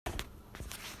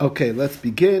Okay, let's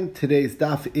begin. Today's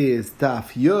daf is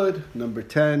daf Yud, number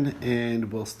 10,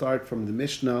 and we'll start from the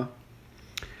Mishnah.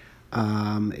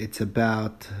 It's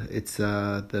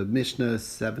the Mishnah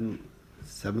seven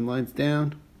lines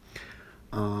down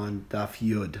on daf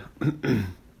Yud.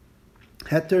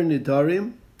 Heter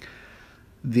Nidarim,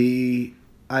 the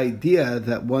idea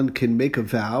that one can make a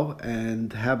vow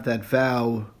and have that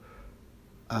vow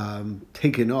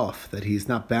taken off, that he's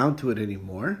not bound to it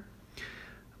anymore.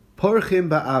 Porchim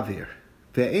ba'avir,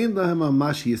 ve'ein lahem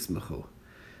mamash yismechu.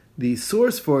 The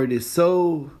source for it is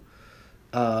so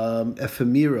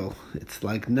ephemeral. It's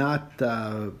like not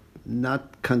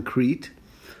concrete,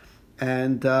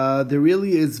 and there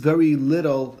really is very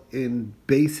little in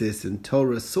basis in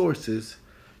Torah sources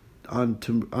on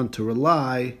to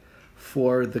rely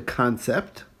for the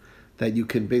concept that you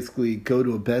can basically go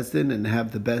to a Beis Din and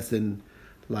have the Beis Din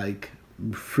like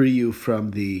free you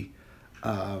from the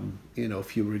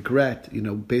if you regret,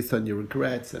 based on your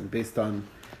regrets and based on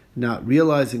not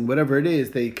realizing whatever it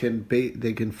is, they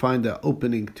can find an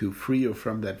opening to free you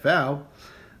from that vow.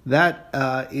 That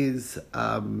is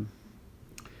no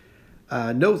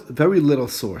very little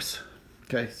source.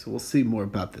 Okay, so we'll see more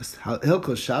about this.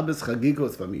 Hilchos Shabbos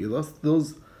Chagigos v'Mi'ilos.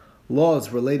 Those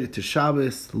laws related to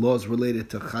Shabbos, laws related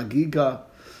to Chagiga,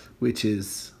 which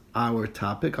is our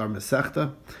topic, our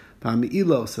Masechta,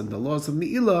 v'Mi'ilos, and the laws of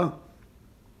Mi'ilah.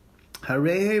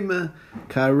 Hareim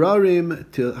kararim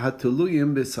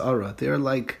hatuluyim b'sa'ara. They're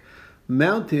like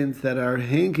mountains that are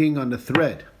hanging on a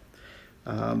thread.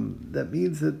 That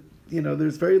means that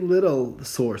there's very little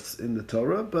source in the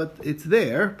Torah, but it's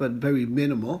there, but very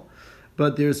minimal.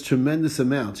 But there's tremendous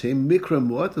amounts.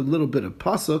 Mikramot, a little bit of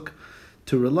pasuk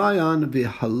to rely on.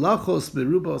 V'halachos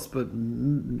berubos, but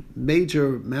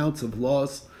major amounts of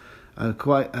laws,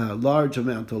 quite a large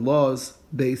amount of laws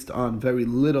based on very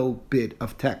little bit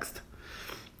of text.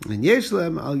 And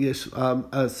Yeshlem al Yesh.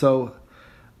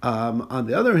 On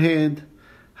the other hand,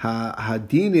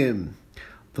 Hadinim,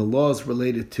 the laws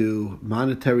related to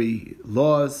monetary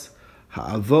laws,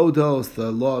 Ha'avodos, the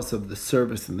laws of the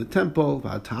service in the temple,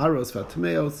 V'ataharos,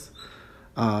 V'atameos,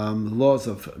 laws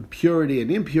of purity and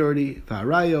impurity,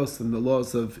 V'arayos, and the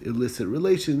laws of illicit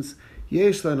relations.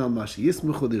 Yeshlan al Mashi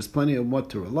Yismuchu, there's plenty of what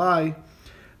to rely.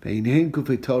 Ve'inhen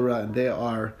Kufei Torah, and they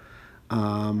are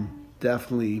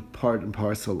definitely part and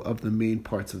parcel of the main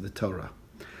parts of the Torah.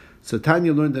 So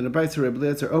Tanya learned in a Brayso Rebbe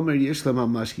Eliezer Omer Yeshlam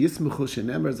Hamash Yismuchu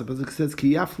Shenemer, as the pasuk says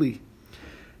Kiyafli. It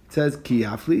says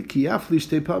Kiyafli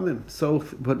Shtei Pamim. So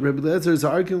what Rebbe Eliezer is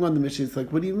arguing on the Mishnah, it's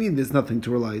like, what do you mean? There's nothing to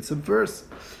rely. It's a verse. It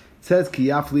says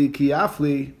Kiyafli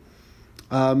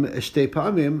Shtei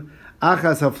Pamim.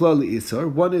 Achas Hafla L'Isor.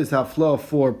 One is Hafla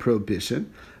for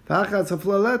prohibition. Achas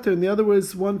Hafla Letter, and the other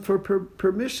is one for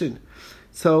permission.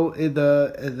 So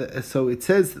so it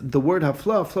says the word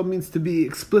hafla. Hafla means to be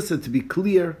explicit, to be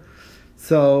clear.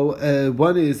 So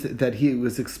one is that he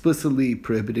was explicitly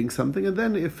prohibiting something, and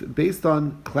then if based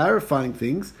on clarifying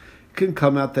things, it can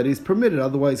come out that he's permitted.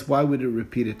 Otherwise, why would it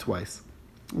repeat it twice?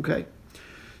 Okay,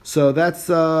 so that's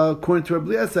according to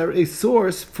Rebbe Eliezer a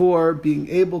source for being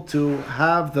able to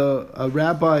have the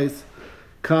rabbis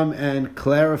come and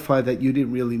clarify that you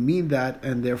didn't really mean that,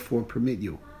 and therefore permit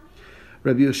you.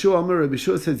 Rabbi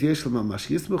Yeshua says, Yesh l'mamash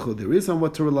yismuchu, there is on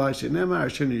what to rely. Shenemar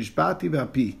asher nishbati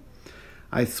v'api.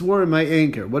 I swore in my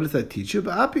anger. What does that teach you?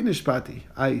 V'api nishbati.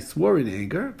 I swore in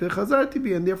anger, v'chazarti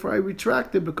bi, and therefore I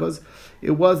retracted because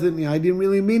it wasn't, I didn't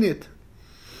really mean it.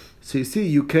 So you see,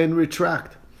 you can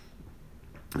retract,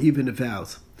 even if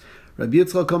vows. Rabbi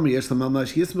Yitzchak Omer, Yesh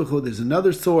l'mamash yismuchu, there's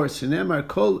another source. Shenemar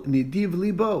kol nidiv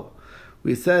libo.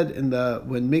 We said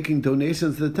when making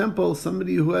donations to the temple,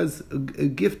 somebody who has a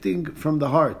gifting from the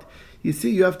heart. You see,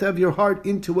 you have to have your heart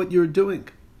into what you're doing.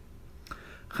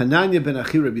 Hananya ben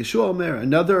Achi Rabbi Yeshua Omer,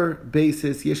 another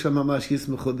basis, Yesham Mamash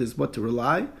Yismuchud, is what to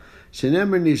rely.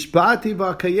 Shenemer nishbati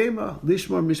v'akayema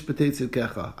lishmor mishpatei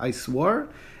tzidkecha. I swore,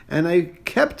 and I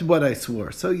kept what I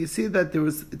swore. So you see that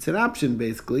it's an option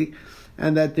basically,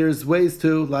 and that there's ways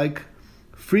to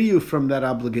free you from that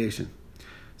obligation.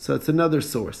 So it's another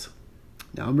source.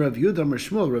 Now, Rav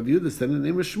Yehuda said in the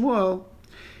name of Shmuel,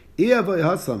 Iyavay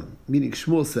Hasam, meaning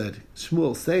Shmuel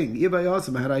saying, Iyavay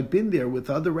Hasam, had I been there with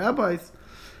other rabbis,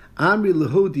 Amri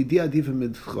Lehudi Diadivim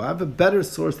Midchu, I have a better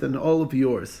source than all of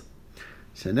yours.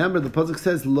 Shanamar, the pasuk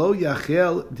says, Lo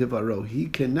Yachel Divaro, he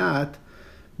cannot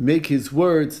make his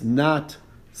words not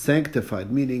sanctified,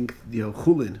 meaning the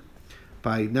Chulin,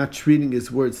 by not treating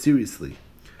his words seriously.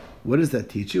 What does that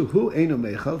teach you? Hu eino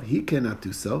mechal, he cannot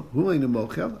do so. Hu eino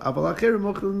mochel, aval acher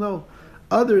mochel, no.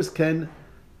 Others can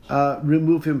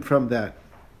remove him from that.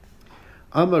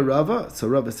 Amar Rava, so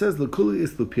Rava says, L'kuli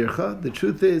is l'pircha. The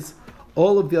truth is,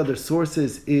 all of the other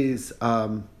sources is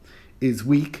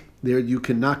weak. There you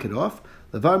can knock it off.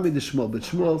 Levar mid Shmuel, but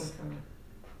Shmuel's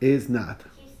is not.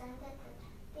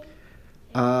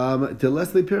 The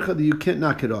Leslie Pircha, you can't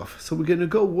knock it off. So we're going to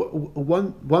go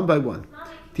one by one.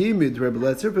 Timid Rebbe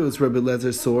Lezer, if it was Rebbe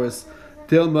Lezer's source,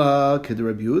 Dilma Kid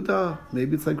Rebbe Yehuda,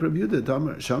 maybe it's like Rebbe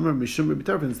Yehuda, Shamar Mishum Rebbe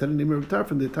Tarfon, instead of name Rebbe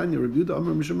Tarfon, the Tanya Rebbe Yehuda,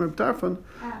 Amar Mishum Rebbe Tarfon,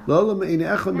 Lola Me'ine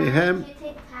Echon Mehem,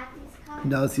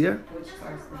 Nazir.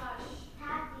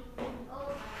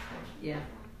 Yeah.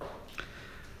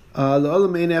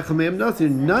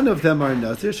 None of them are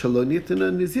Nazir,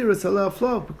 Shalonitana Naziris Allah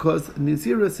Flow, because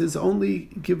Naziris is only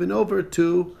given over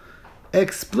to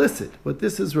explicit. What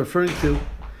this is referring to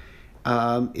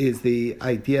is the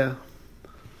idea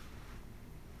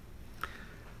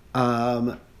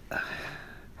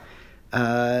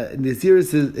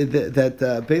Naziris is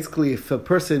that basically if a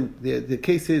person, the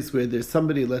case is where there's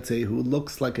somebody, let's say, who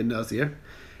looks like a Nazir,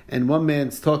 and one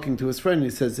man's talking to his friend,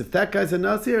 and he says, if that guy's a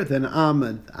Nazir, then I'm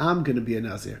going to be a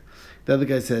Nazir. The other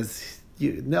guy says,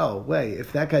 no way,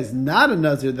 if that guy's not a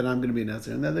Nazir, then I'm going to be a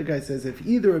Nazir. And the other guy says, if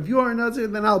either of you are a Nazir,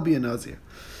 then I'll be a Nazir.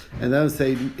 And I would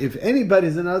say, if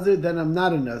anybody's a Nazir, then I'm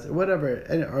not a Nazir, whatever,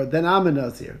 or then I'm a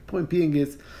Nazir. Point being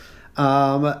is,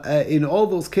 in all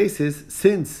those cases,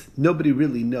 since nobody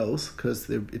really knows, because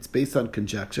it's based on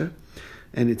conjecture,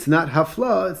 and it's not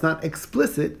hafla, it's not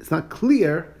explicit, it's not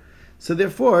clear, so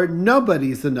therefore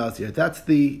nobody's a Nazir. That's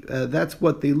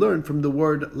what they learned from the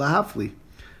word lahafli,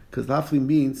 because lahafli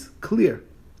means clear.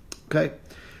 Okay,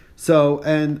 so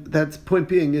and that's point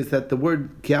being is that the word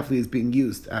kiafli is being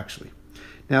used actually.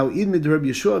 Now, even with Rabbi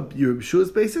Yeshua's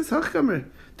basis,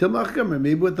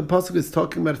 maybe what the pasuk is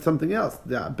talking about is something else.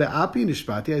 I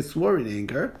swore in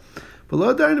anger,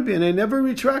 and I never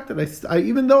retracted.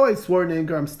 Even though I swore in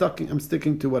anger, I'm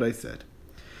sticking to what I said.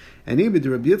 And even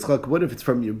Rabbi Yitzchak, what if it's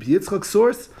from your Yitzchak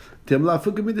source?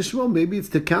 Maybe it's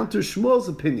to counter Shmuel's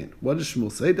opinion. What does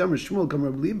Shmuel say?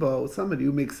 Somebody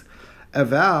who makes a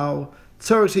vow,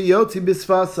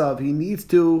 he needs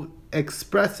to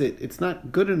express it. It's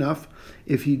not good enough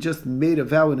if he just made a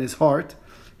vow in his heart.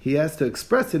 He has to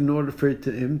express it in order for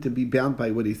him to be bound by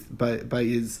what by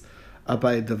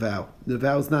the vow. The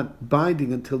vow is not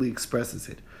binding until he expresses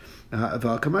it. Maybe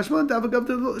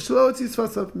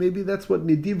that's what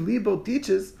Nidiv Libo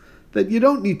teaches, that you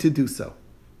don't need to do so.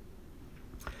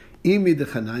 Imi de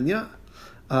Chananya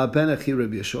ben Achi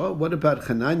Rabbi Yeshua. What about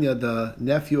Chananya, the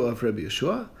nephew of Rabbi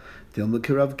Yeshua?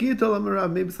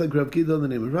 Maybe it's like Rav Gidol, the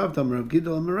name of Rav. Rav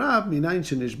Gidol Amarav, minayin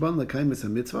shenishban l'kaimis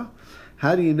mitzvah.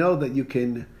 How do you know that you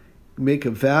can make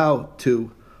a vow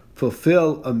to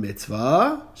fulfill a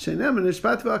mitzvah? So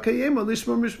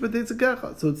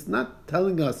it's not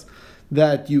telling us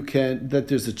that that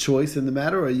there's a choice in the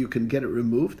matter or you can get it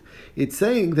removed. It's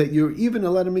saying that you're even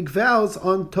allowed to make vows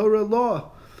on Torah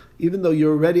law. Even though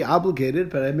you're already obligated,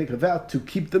 but I make a vow to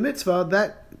keep the mitzvah,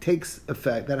 that takes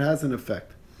effect, that has an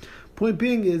effect. Point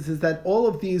being is that all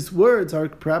of these words are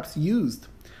perhaps used.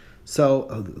 So,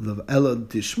 indeed,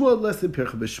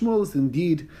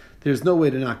 there's no way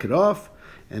to knock it off.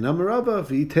 And Amarava,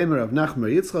 V'itemer Rav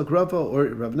Nachman Yitzchak Rava, or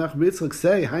Rav Nachman Yitzchak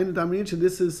say,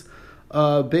 this is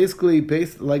basically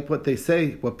based like what they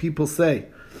say, what people say,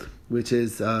 which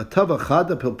is Tava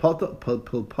Chada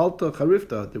Pilpalta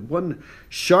Charifta. The one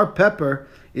sharp pepper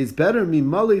is better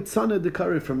Mimali Tzana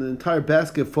Dekari, from an entire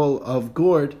basket full of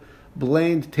gourd,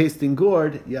 bland tasting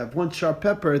gourd. You have one sharp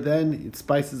pepper, then it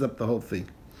spices up the whole thing.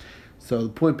 So the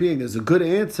point being is a good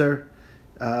answer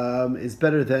is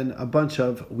better than a bunch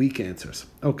of weak answers.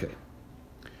 Okay.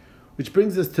 Which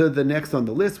brings us to the next on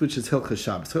the list, which is Hilchas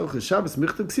Shabbos. Hilchas Shabbos,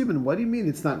 Michtav Ksibin. What do you mean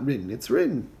it's not written? It's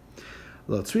written.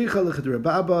 It's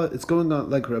going on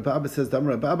like Rabbi Abba says,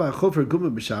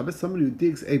 somebody who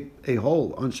digs a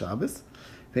hole on Shabbos,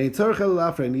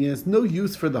 and he has no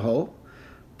use for the hole,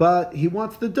 but he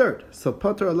wants the dirt. So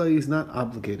Pater Allah is not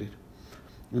obligated.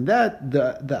 And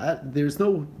there's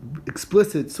no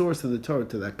explicit source in the Torah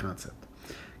to that concept.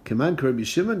 Kaman Rabbi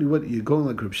Shimon, what you're going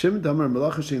like Rabbi Shimon, Damar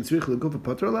Malacha Shein Tzrich L'Guf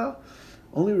Pater Allah.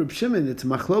 Only Rabbi Shimon, it's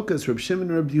Machlokas, Rabbi Shimon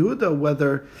and Rabbi Yehuda,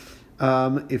 whether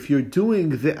if you're doing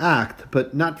the act,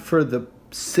 but not for the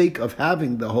sake of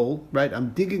having the hole, right? I'm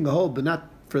digging a hole, but not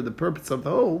for the purpose of the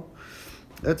hole.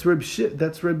 That's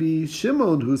Rabbi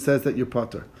Shimon who says that you're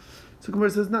Pater. So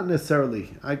Gemara says not necessarily.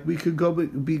 We could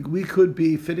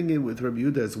be fitting in with Rabbi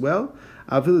Yehuda as well.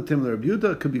 Avilu Tim Rabbi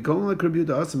Yehuda could be going like Rabbi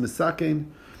Yehuda. Also Misakein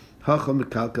Hacham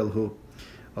Mekalkalhu.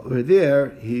 Over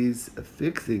there he's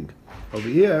fixing. Over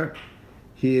here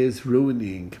he is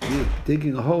ruining.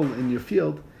 Digging a hole in your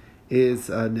field is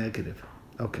negative.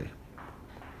 Okay.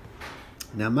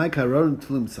 Now, my karon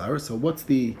tluim sar. So what's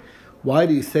the Why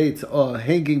do you say it's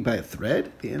hanging by a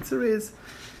thread? The answer is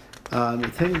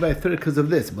it's hanging by a thread because of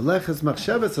this. Meleches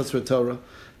machshavas asra Torah.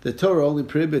 The Torah only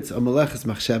prohibits a meleches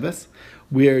machshavas,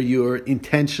 where you're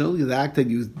intentional. The act that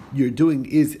you're doing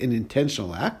is an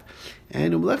intentional act.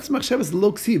 And meleches machshavas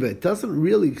lo ksiva. It doesn't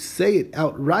really say it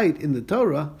outright in the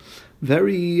Torah.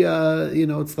 Very,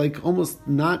 it's like almost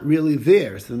not really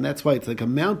theirs. And that's why it's like a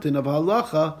mountain of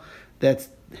halacha that's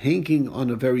hanging on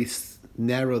a very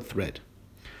narrow thread.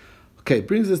 Okay,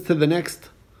 brings us to the next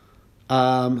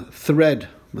thread,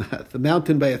 the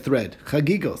mountain by a thread,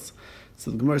 chagigos.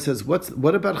 So the Gemara says,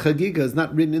 what about chagiga is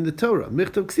not written in the Torah?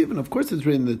 Michtav ksivan, of course it's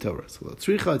written in the Torah. So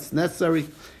tzricha, it's necessary.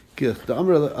 The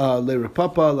Amr le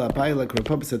Rapapa, la Abayi, like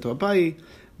Rapapa said to Abayi,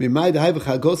 Mimai dehai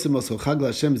v'chagosim oso chag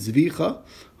l'Hashem zvicha,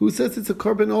 who says it's a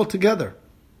korban altogether?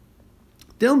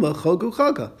 Dilma chogu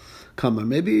chaga. Kama,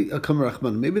 maybe a Kama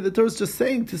Rachman. Maybe the Torah is just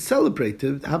saying to celebrate,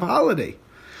 to have a holiday.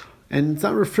 And it's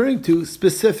not referring to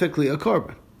specifically a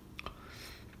korban.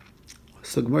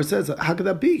 So Gemara says, how could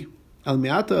that be? Al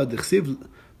mi'ata dechsiv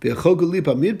v'chogu li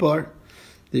b'midbar.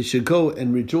 They should go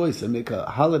and rejoice and make a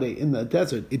holiday in the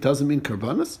desert. It doesn't mean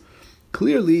korbanos.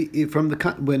 Clearly, from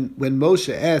when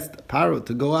Moshe asked Paro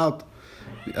to go out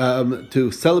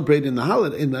to celebrate in the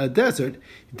holiday in the desert,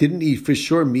 didn't he for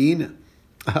sure mean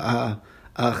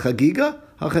chagiga?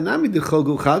 Hachanami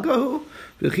dechogu chagahu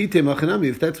v'chitem hachanami.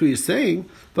 If that's what you're saying,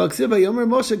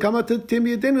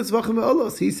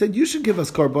 he said you should give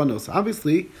us korbanos.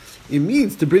 Obviously, it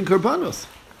means to bring korbanos.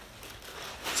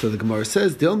 So the Gemara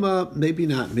says, Dilma, maybe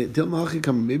not. Dilma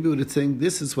hachikam, maybe what it's saying,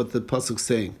 this is what the pasuk's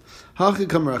saying.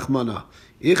 Hachikam rachmana,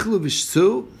 ichlu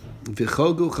v'shsu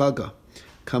v'chogu chaga,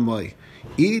 kamoi.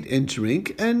 Eat and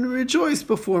drink and rejoice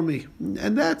before me,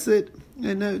 and that's it.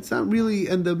 And it's not really,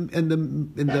 and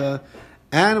the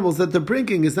animals that they're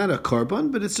bringing is not a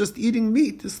korban, but it's just eating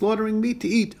meat, slaughtering meat to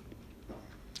eat.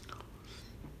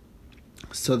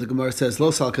 So the Gemara says, Lo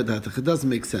sal kadatach, it doesn't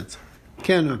make sense.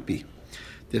 Cannot be.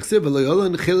 It says,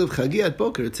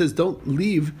 don't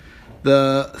leave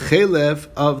the chelev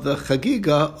of the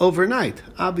chagiga overnight.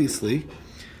 Obviously,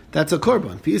 that's a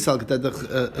korban.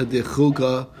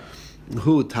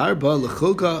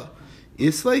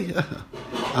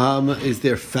 Is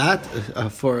there fat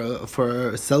for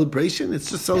a celebration? It's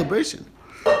just celebration.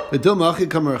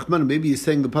 Maybe he's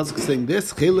saying, the pasuk is saying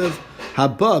this, chelev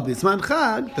habab isman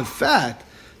chag, the fat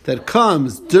that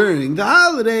comes during the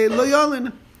holiday, lo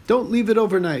yolin. Don't leave it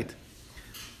overnight.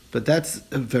 But that's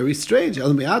very strange.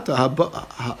 Habab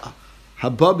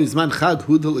isman chag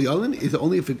hudal yolin is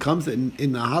only if it comes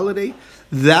in the holiday.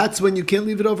 That's when you can't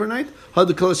leave it overnight.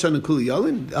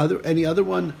 Any other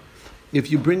one, if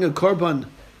you bring a korban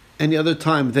any other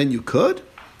time, then you could.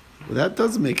 Well, that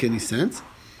doesn't make any sense.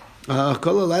 The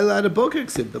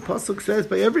pasuk says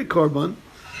by every korban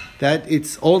that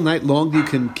it's all night long. You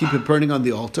can keep it burning on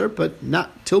the altar, but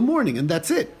not till morning, and that's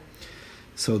it.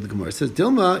 So the Gemara says,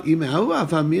 Dilma imehu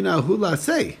avamina hula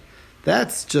say.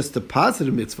 That's just a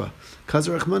positive mitzvah.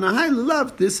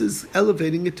 This is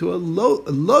elevating it to a low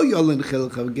yolin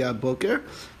chilchav boker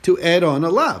to add on a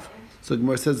lav. So the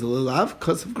Gemara says the lav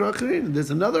because of grachin. There's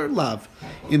another lav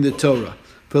in the Torah.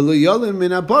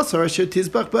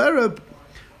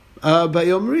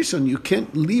 You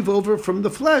can't leave over from the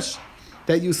flesh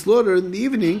that you slaughter in the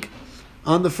evening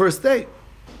on the first day.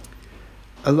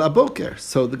 Boker.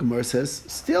 So the Gemara says,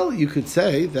 still you could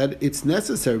say that it's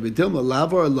necessary. Maybe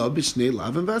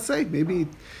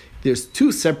there's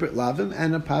two separate lavim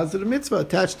and a positive mitzvah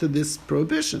attached to this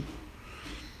prohibition.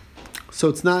 So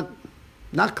it's not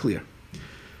clear.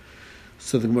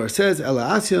 So the Gemara says,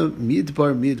 Ela Asya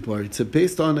midbar. It's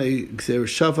based on a Gzer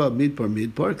Shava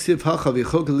midbar. Ksiv hacha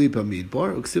v'chog liba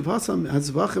midbar. Ksiv hasam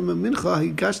hazvachem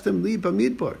mincha higashtem liba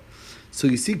midbar. So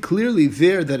you see clearly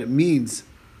there that it means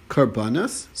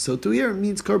karbanas. So to here it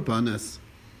means karbanas.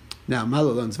 Now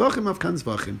malalan zvachim afkan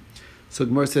zvachim. So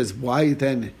Gemara says, why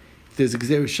then? If there's a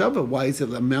Gzer Shava, why is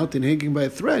it a mountain hanging by a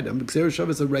thread? Gzer Shava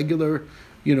is a regular,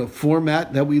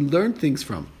 format that we learn things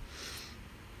from.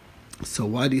 So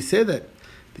why do you say that?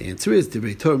 The answer is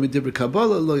Divrei Torah Divrei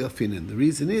Kabbalah lo yafinin. The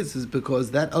reason is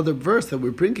because that other verse that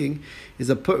we're bringing is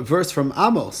a verse from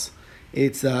Amos.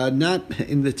 It's not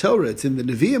in the Torah; it's in the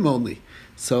Nevi'im only.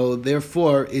 So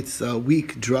therefore, it's a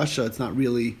weak drasha. It's not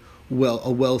really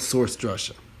a well-sourced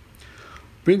drasha.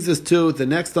 Brings us to the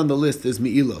next on the list is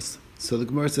Me'ilos. So the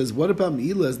Gemara says, what about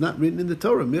Me'ilah is not written in the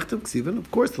Torah? Michtav Ksivan.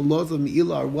 Of course, the laws of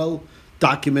Me'ilah are well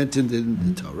documented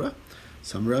in the Torah.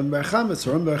 So Ram Bar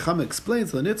Chama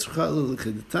explains, it's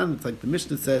like the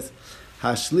Mishnah says,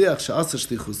 Hashliach she'asa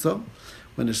shlichuso.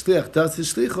 When a shliach does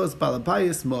his shlichos,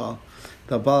 balabayis mo'al.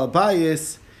 The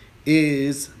balabayis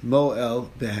is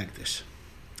mo'el behekdesh.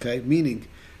 Okay, meaning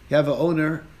you have an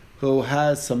owner who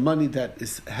has some money that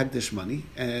is Hagdish money,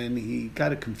 and he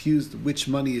got it confused which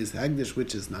money is Hagdish,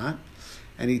 which is not.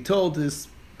 And he told his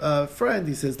friend,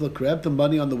 he says, look, grab the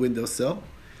money on the windowsill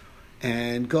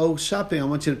and go shopping. I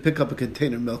want you to pick up a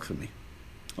container of milk for me.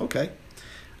 Okay.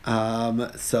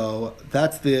 So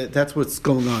that's what's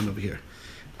going on over here.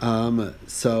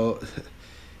 So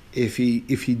if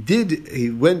he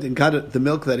went and got the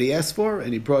milk that he asked for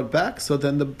and he brought it back, so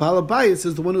then the Balabayas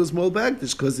is the one who's Mol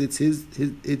Bagdish because but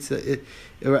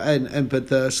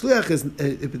the Shliach is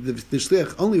the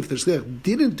Shliach only if the Shliach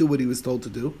didn't do what he was told to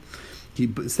do. He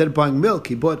instead of buying milk,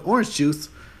 he bought orange juice.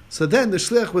 So then the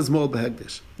Shliach was Mol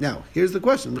Bagdish. Now here's the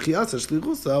question: why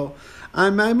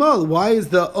is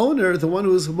the owner the one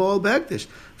who is Mol Bagdish?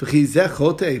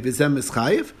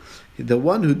 The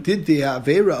one who did the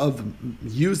Avera of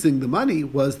using the money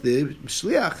was the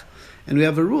Shliach. And we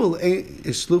have a rule, that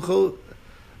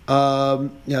Ein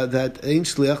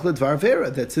Shliach Ledvar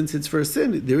Avera, that since it's for a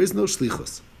sin, there is no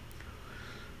Shlichus.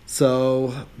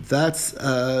 So that's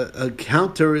a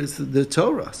counter is the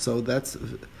Torah.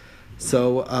 Hainu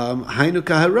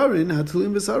Kahararin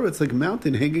Hatulim B'Sara. It's like a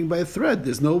mountain hanging by a thread.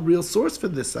 There's no real source for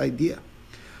this idea.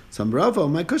 So Rava,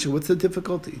 my question, what's the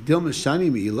difficulty? Dilma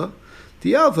Shani Meila.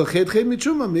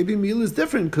 Maybe meal is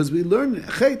different because we learn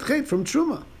chet from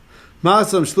truma.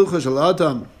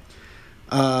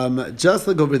 Just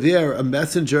like over there, a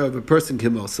messenger of a person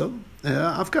came also.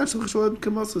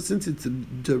 Since it's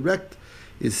direct,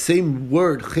 is same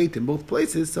word chet in both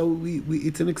places, so we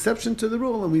it's an exception to the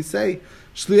rule, and we say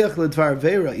shliach ledvar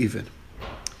vera even.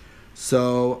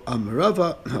 So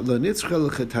Rava lo nitzchel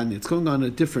chetani. It's going on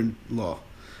a different law.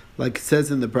 Like it says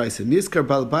in the Brisa, Niskar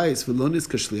Balbayis v'lo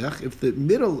niskar shliach. If the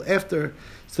middle after,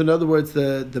 so in other words,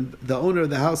 the owner of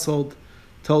the household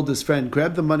told his friend,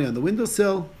 grab the money on the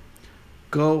windowsill,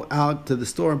 go out to the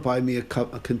store and buy me a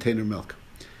container of milk,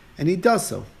 and he does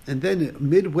so. And then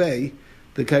midway,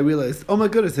 the guy realized, oh my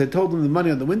goodness, I told him the money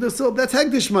on the windowsill. That's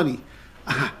Hagdish money.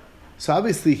 So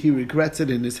obviously he regrets it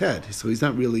in his head. So he's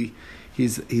not really. He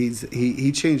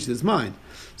changed his mind.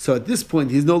 So at this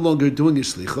point, he's no longer doing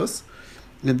his shlichus.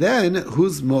 And then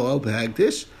who's Moel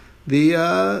B'Hagdish? The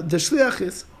Shliach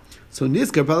is. So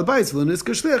Niskar Balabais,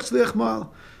 Niskar Shliach Moel.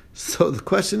 So the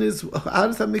question is, how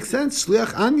does that make sense?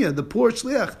 Shliach Anya, the poor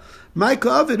Shliach. Mike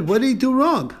Ovid, what did he do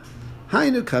wrong?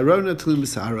 Hainu Karona Tlim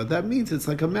Sahara. That means it's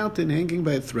like a mountain hanging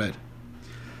by a thread.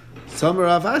 So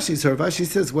Rav Ashi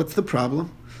says, what's the problem?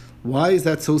 Why is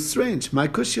that so strange? My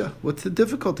kushya, what's the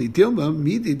difficulty? Dilma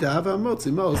midi da'ava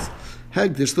motzi mos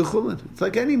hegdish l'chulin. It's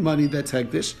like any money that's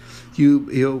hegdish. You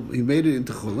made it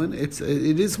into chulin. It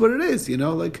is what it is.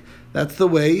 Like that's the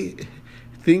way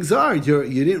things are. You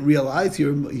didn't realize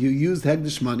you used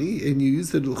hegdish money and you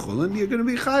used it l'chulin. You're going to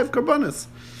be chayiv karbanas,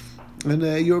 and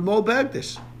you're mol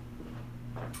bagdish.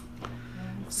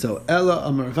 So Ella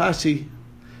Amar Rav Ashi.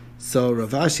 So Rav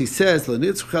Ashi says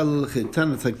l'nitzchel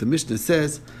l'chitan. It's like the Mishnah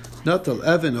says. Natal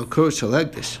Evan or Kor Shal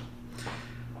Hegdish.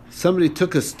 Somebody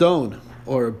took a stone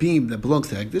or a beam that belongs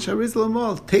to Hegdish. Harizal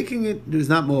Mol, taking it is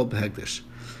not Mol Hegdish.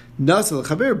 Nasal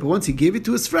Chaber, but once he gave it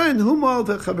to his friend, who Mol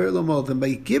Chaber Lo Mol. Then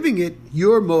by giving it,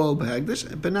 you're Mol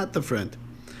Hegdish, but not the friend.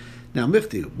 Now,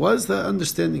 Michti, what is the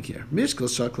understanding here? Mishkal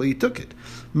Shakla, he took it.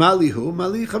 Malihu,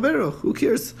 Mali Chavero. Who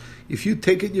cares if you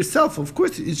take it yourself? Of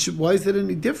course, why is it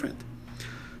any different?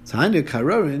 That's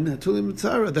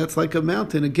like a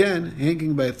mountain again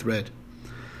hanging by a thread.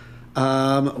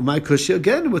 My kushya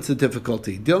again. What's the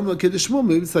difficulty? Dilma Kiddushmul.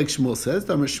 Maybe it's like Shmuel says.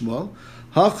 Damar Shmuel.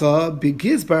 Hacha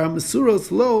begizbar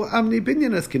masuros lo amni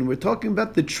binyaneskin. We're talking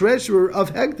about the treasurer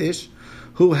of Hegdish,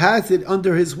 who has it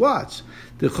under his watch.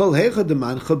 The chol hecha de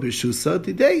mancha b'shusa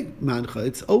today mancha.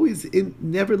 It's always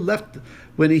never left.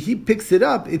 When he picks it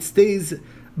up, it stays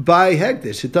by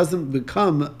Hegdish. It doesn't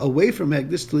become away from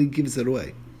Hegdish till he gives it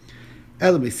away.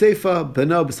 If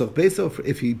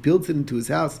he builds it into his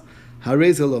house, I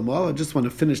just want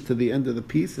to finish to the end of the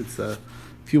piece. It's a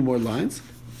few more lines.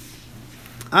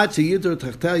 He has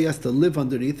to live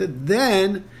underneath it.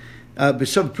 Then,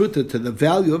 b'shav pruta, to the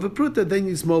value of a pruta, then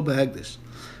you smol b'hegdish,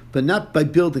 but not by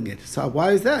building it. So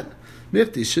why is that?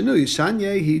 Mifti shenu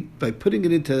yishanye. By putting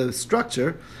it into a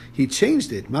structure, he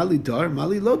changed it. Mali dar,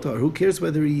 mali lotar. Who cares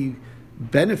whether he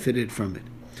benefited from it?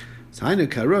 So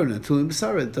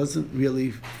it doesn't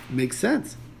really make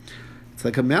sense. It's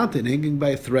like a mountain hanging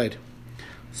by a thread.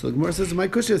 So the Gemara says, my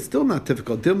kushya is still not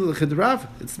difficult.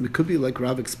 It could be like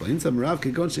Rav explains. He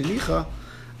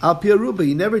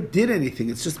never did anything.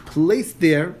 It's just placed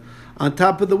there on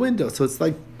top of the window. So it's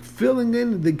like filling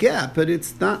in the gap, but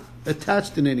it's not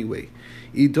attached in any way.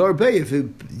 If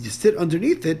you sit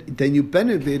underneath it, then you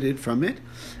benefited from it.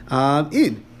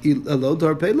 Lo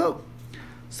Dorpe Lo.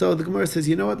 So the Gemara says,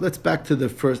 you know what? Let's back to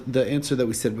the answer that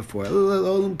we said before.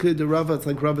 It's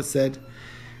like Rava said,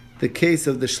 the case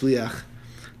of the shliach.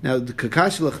 Now the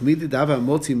kakashlach mididava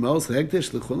motzi mos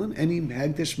hegdish lechulin. Any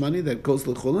hegdish money that goes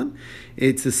lechulin,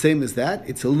 it's the same as that.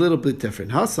 It's a little bit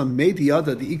different. Hasam made the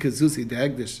other the ikazusi the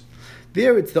hegdish.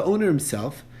 There, it's the owner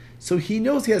himself. So he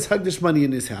knows he has Hagdish money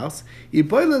in his house.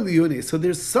 So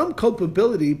there's some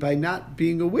culpability by not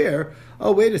being aware,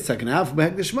 oh, wait a second, I have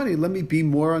Hagdish money, let me be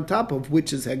more on top of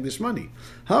which is Hagdish money.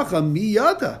 Hacha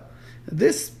miyada.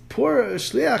 This poor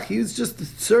shliach, he's just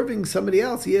serving somebody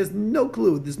else. He has no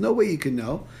clue. There's no way you can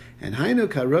know. And Hainu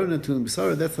karona tulim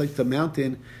b'sara, that's like the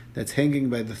mountain that's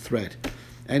hanging by the thread.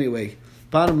 Anyway,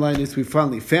 bottom line is we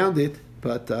finally found it,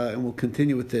 but and we'll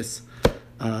continue with this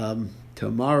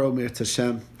tomorrow, Mir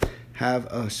Hashem. Have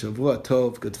a Shavua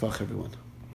Tov. Good Tvach, everyone.